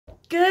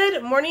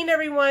Good morning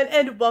everyone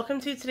and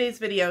welcome to today's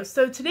video.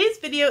 So today's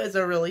video is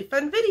a really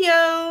fun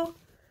video.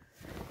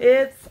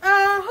 It's a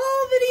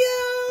haul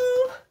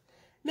video.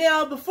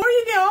 Now before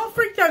you get all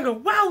freaked out and go,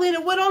 wow Lena,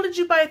 what all did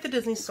you buy at the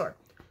Disney store?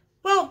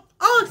 Well,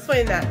 I'll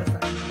explain that in a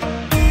second.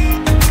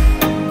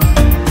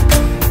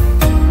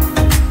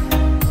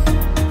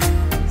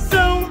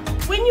 So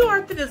when you are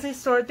at the Disney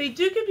store, they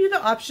do give you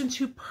the option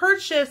to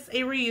purchase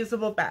a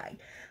reusable bag.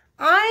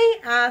 I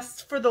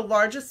asked for the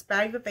largest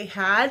bag that they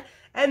had,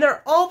 and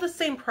they're all the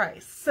same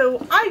price.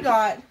 So I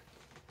got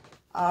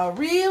a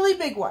really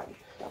big one.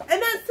 And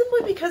that's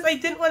simply because I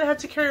didn't want to have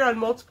to carry on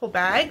multiple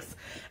bags.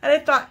 And I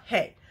thought,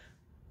 hey,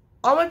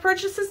 all my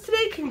purchases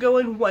today can go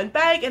in one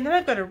bag, and then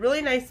I've got a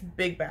really nice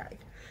big bag.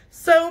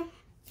 So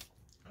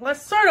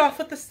let's start off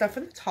with the stuff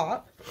in the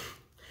top.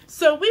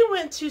 So we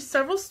went to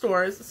several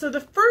stores. So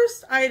the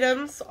first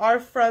items are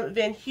from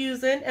Van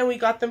Heusen, and we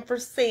got them for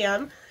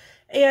Sam.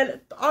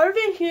 And our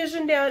Van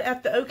Heusen down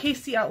at the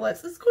OKC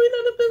Outlets is going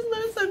out of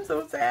business. I'm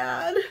so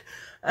sad.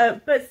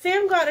 But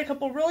Sam got a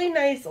couple really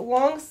nice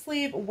long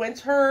sleeve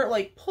winter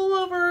like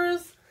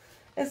pullovers.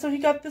 And so he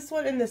got this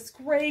one in this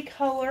gray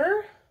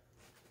color.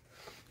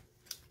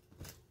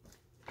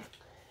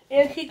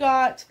 And he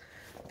got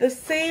the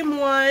same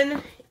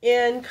one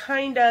in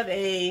kind of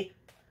a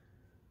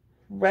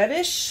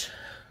reddish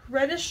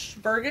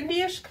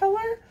burgundy-ish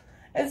color.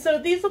 And so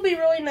these will be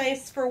really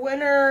nice for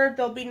winter.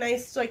 They'll be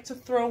nice like to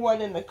throw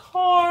one in the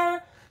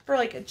car for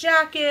like a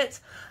jacket.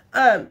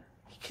 You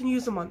can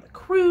use them on the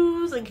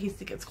cruise in case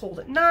it gets cold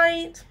at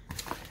night.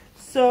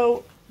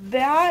 So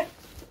that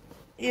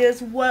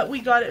is what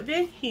we got at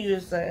Van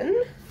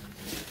Heusen.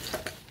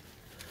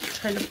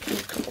 Trying to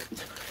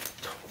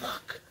don't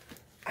look.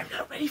 I'm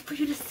not ready for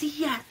you to see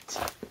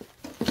yet.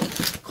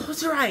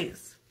 Close your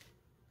eyes.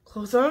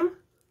 Close them.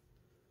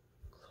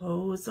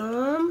 Close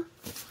them.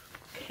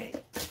 Okay.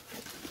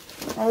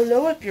 I'll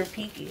know if you're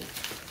peeking.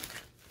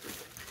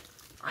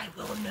 I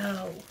will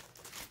know.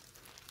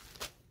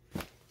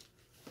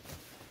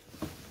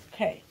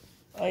 Okay.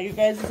 Are you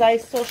guys'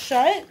 eyes still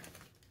shut?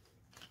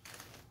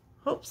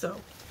 Hope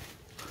so.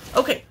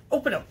 Okay.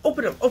 Open them.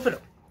 Open them. Open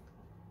them.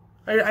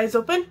 Are your eyes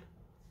open?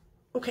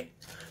 Okay.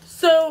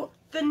 So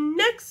the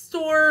next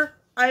store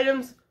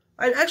items,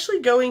 I'm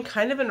actually going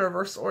kind of in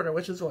reverse order,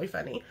 which is really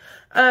funny.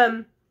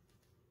 The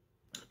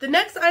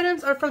next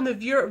items are from the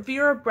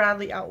Vera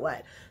Bradley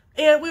outlet.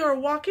 And we were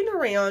walking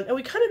around, and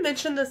we kind of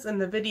mentioned this in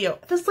the video.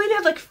 This lady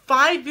had like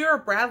 5 Vera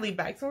Bradley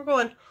bags. And we're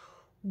going,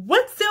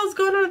 what sale's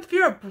going on at the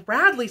Vera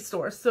Bradley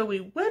store? So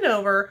we went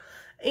over,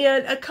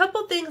 and a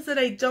couple things that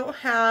I don't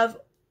have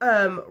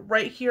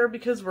right here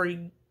because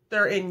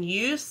they're in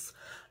use.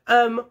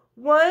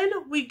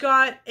 One, we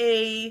got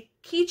a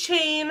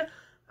keychain,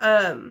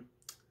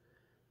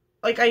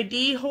 like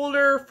ID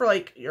holder for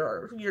like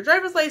your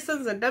driver's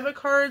license and debit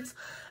cards.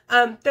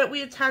 That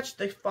we attached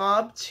the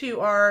fob to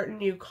our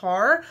new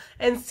car,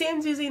 and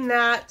Sam's using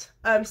that,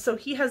 so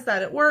he has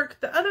that at work.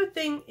 The other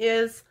thing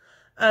is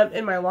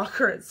in my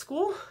locker at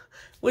school,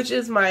 which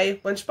is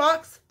my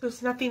lunchbox.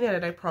 There's nothing in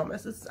it, I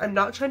promise. I'm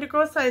not trying to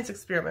grow a science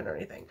experiment or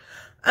anything.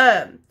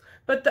 But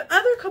the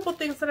other couple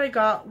things that I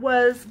got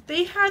was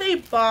they had a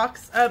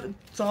box of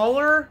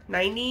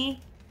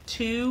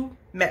 $1.92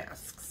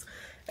 masks.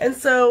 And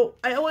so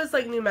I always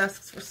like new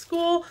masks for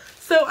school.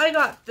 So I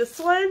got this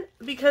one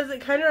because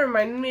it kind of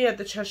reminded me of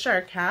the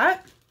Cheshire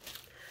Cat.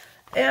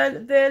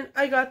 And then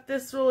I got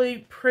this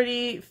really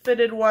pretty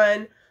fitted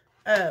one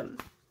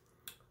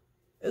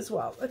as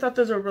well. I thought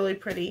those were really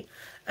pretty.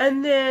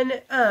 And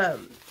then I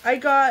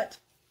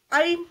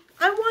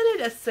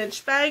wanted a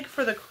cinch bag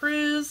for the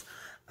cruise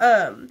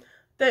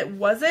that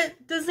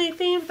wasn't Disney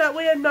themed. That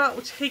way I'm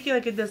not taking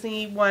like a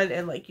Disney one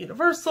in like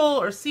Universal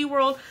or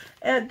SeaWorld.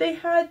 And they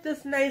had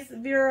this nice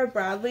Vera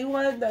Bradley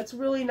one that's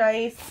really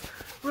nice,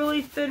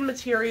 really thin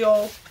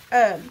material.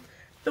 The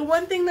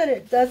one thing that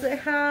it doesn't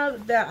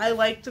have that I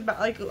like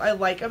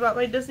about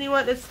my Disney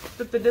one is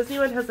that the Disney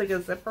one has like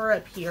a zipper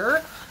up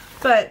here,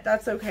 but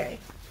that's okay.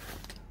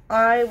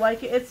 I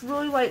like it. It's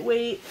really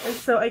lightweight, and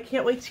so I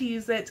can't wait to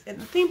use it in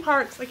the theme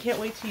parks. I can't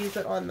wait to use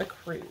it on the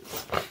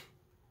cruise.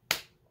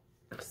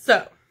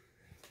 So,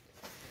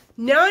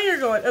 now you're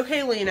going,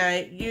 okay,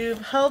 Lena, you've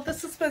held the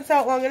suspense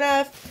out long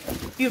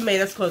enough. You've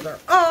made us close our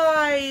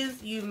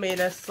eyes. You've made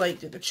us, like,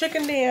 do the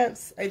chicken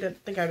dance. I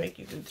didn't think I'd make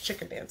you do the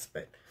chicken dance,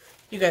 but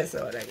you guys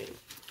know what I mean.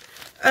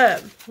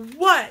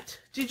 What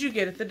did you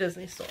get at the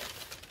Disney store?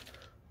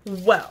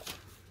 Well,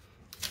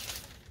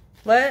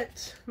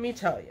 let me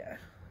tell you.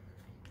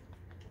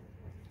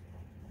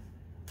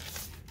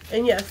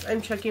 And yes,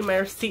 I'm checking my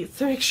receipts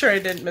to make sure I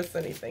didn't miss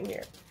anything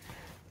here.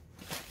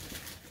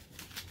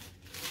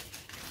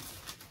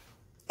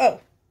 Oh,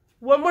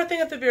 one more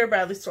thing at the Vera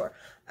Bradley store.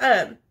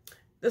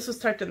 This was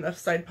tucked in the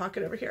side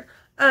pocket over here.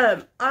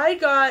 I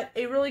got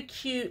a really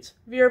cute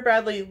Vera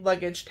Bradley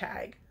luggage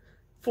tag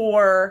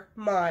for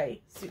my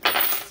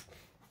suitcase.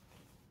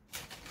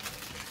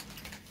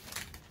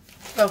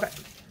 Okay.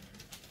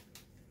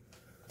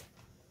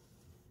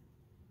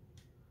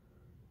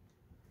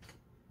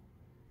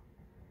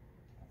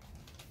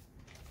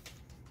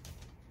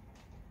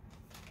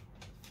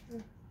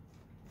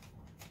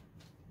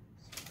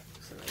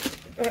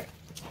 Okay.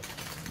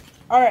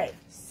 Alright,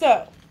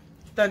 so,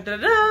 dun, dun,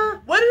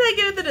 dun. What did I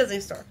get at the Disney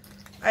store?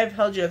 I've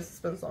held you in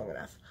suspense long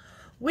enough.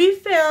 We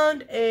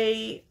found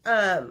a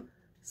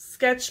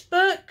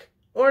sketchbook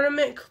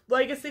ornament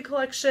legacy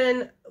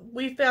collection.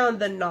 We found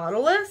the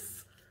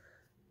Nautilus.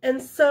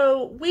 And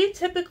so we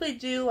typically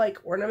do like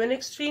ornament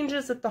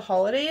exchanges at the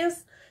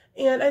holidays.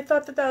 And I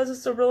thought that that was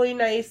just a really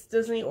nice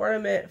Disney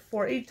ornament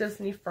for a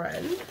Disney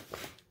friend.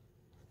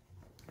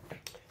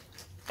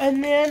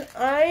 And then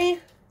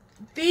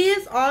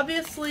these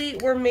obviously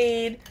were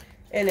made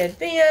in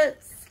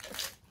advance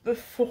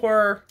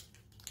before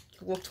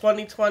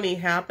 2020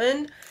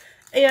 happened.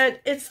 And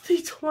it's the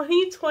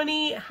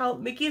 2020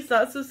 Mickey's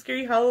Not So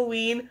Scary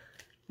Halloween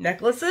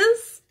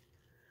necklaces.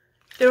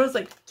 There was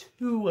like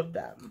 2 of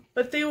them.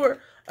 But they were,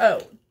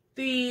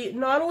 the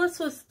Nautilus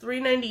was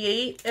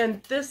 $3.98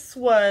 and this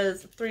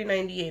was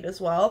 $3.98 as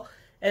well.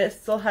 And it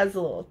still has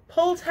a little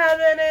pull tab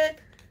in it.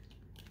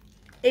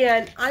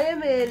 And I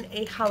am in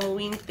a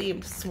Halloween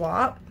themed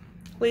swap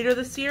later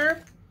this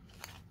year.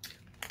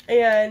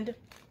 And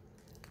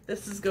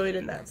this is going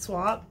in that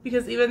swap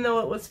because even though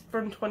it was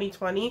from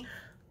 2020,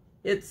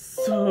 it's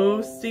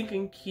so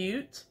stinking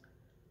cute.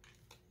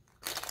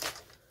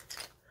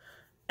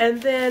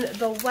 And then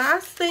the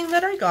last thing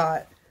that I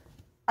got,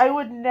 I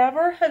would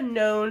never have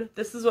known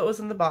this is what was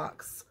in the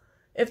box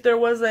if there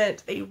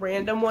wasn't a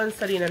random one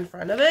sitting in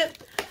front of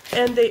it.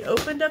 And they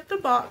opened up the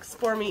box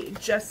for me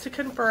just to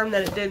confirm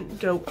that it didn't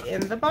go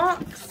in the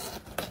box.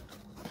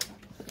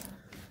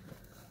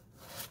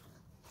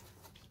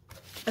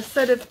 A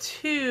set of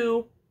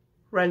 2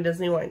 Run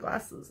Disney wine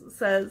glasses. It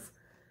says,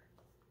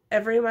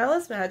 "Every mile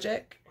is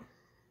magic,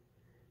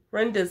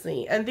 Run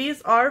Disney." And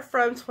these are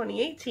from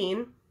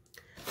 2018,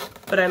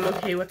 but I'm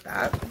okay with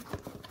that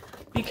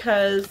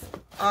because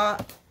I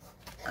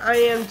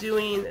am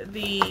doing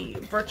the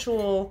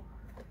virtual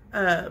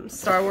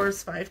Star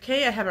Wars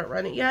 5K. I haven't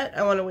run it yet.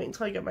 I want to wait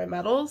until I get my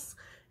medals.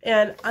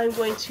 And I'm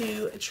going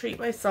to treat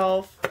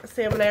myself.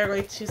 Sam and I are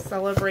going to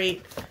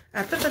celebrate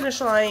at the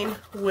finish line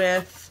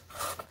with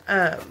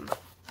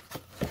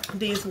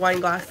these wine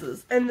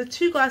glasses. And the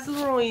 2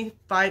 glasses were only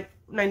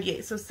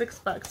 $5.98, so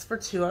 $6 for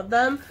 2 of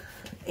them.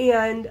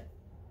 And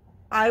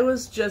I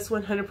was just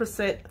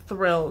 100%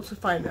 thrilled to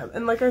find them.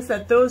 And like I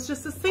said, there was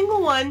just a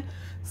single one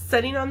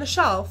sitting on the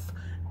shelf.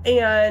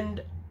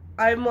 And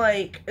I'm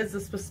like, is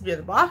this supposed to be in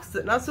the box? Is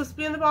it not supposed to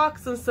be in the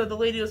box? And so the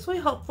lady was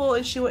really helpful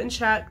and she went and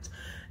checked.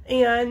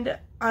 And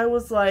I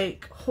was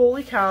like,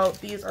 holy cow,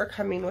 these are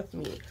coming with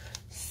me.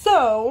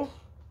 So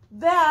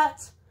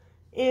that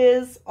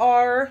is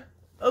our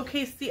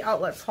OKC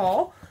Outlets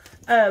haul.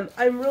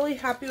 I'm really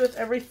happy with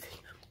everything.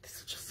 This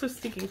is just so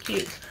stinking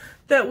cute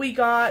that we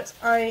got.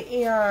 I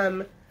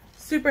am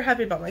super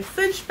happy about my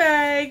cinch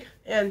bag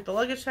and the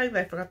luggage tag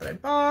that I forgot that I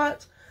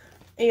bought.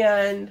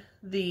 And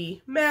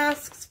the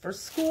masks for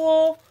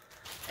school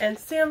and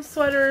Sam's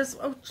sweaters.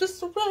 It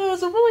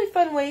was a really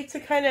fun way to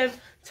kind of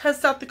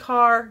test out the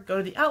car, go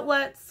to the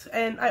outlets,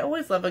 and I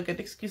always love a good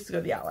excuse to go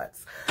to the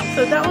outlets.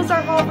 So that was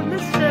our haul from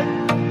this trip.